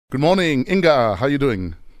Good morning, Inga. How are you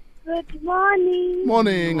doing? Good morning.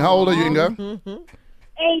 Morning. How old are you, Inga?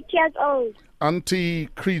 8 years old. Auntie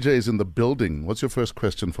Krije is in the building. What's your first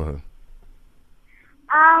question for her?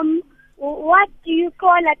 What do you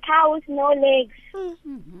call a cow with no legs?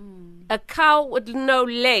 A cow with no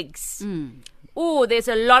legs. Oh, there's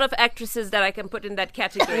a lot of actresses that I can put in that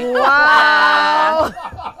category. Wow.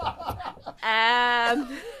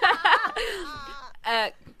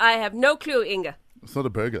 I have no clue, Inga. It's not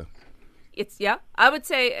a burger. I would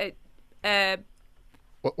say,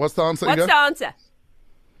 What's the answer, what's Inga? the answer?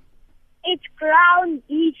 It's ground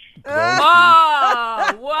beef.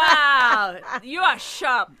 Oh, wow. You are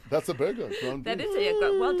sharp. That's a burger. Ground That beef. is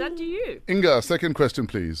well done to you. Inga, second question,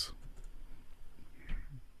 please.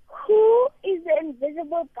 Who is the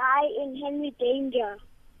invisible guy in Henry Danger?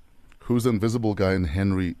 Who's the invisible guy in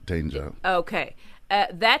Henry Danger? Okay.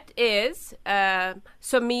 That is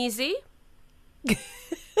Somizi.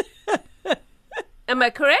 Am I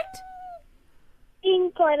correct?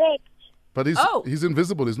 Incorrect. But he's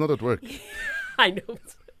invisible. He's not at work. I know.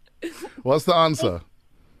 What's the answer?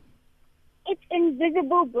 It's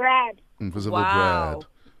Invisible Brad. Invisible Wow. Brad.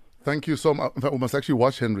 Thank you so much. In fact, we must actually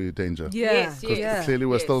watch Henry Danger. Yes. Clearly,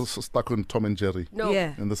 we're Yes. still stuck on Tom and Jerry. No.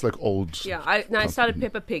 Yeah. And that's like old. Yeah, I started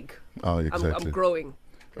Peppa Pig. Oh, exactly. I'm growing.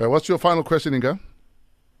 What's your final question, Inga?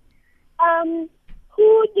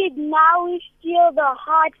 Who did Maui steal the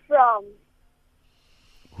heart from?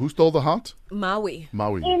 Who stole the heart? Maui.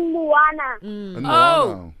 Maui. In Moana. And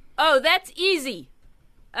Moana. Oh, that's easy.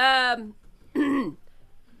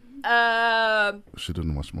 She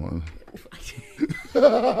didn't watch Moana.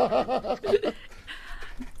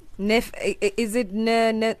 Is it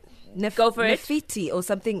Go for it. Nefiti or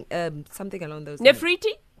something? Something along those lines.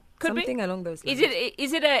 Nefriti? Could Something be. along those lines.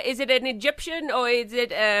 Is it an Egyptian or is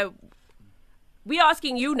it we're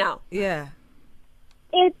asking you now. Yeah.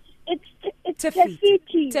 It's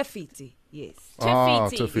Tefiti. Tefiti. Yes.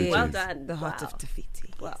 Tefiti. Tefiti. Well done. The heart of Tefiti.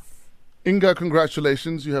 Wow. Inga,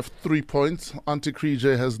 congratulations. You have 3 points. Auntie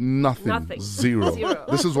Krije has nothing. Nothing. Zero. Zero.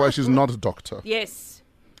 This is why she's not a doctor. Yes.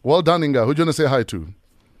 Well done, Inga. Who do you want to say hi to?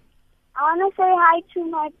 I want to say hi to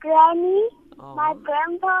my granny, my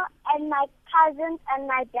grandpa, and my cousins, and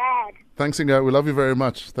my dad. Thanks, Inga. We love you very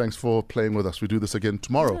much. Thanks for playing with us. We do this again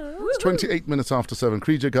tomorrow. It's 28 minutes after 7.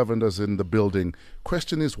 Krije Governor's in the building.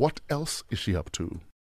 Question is, what else is she up to?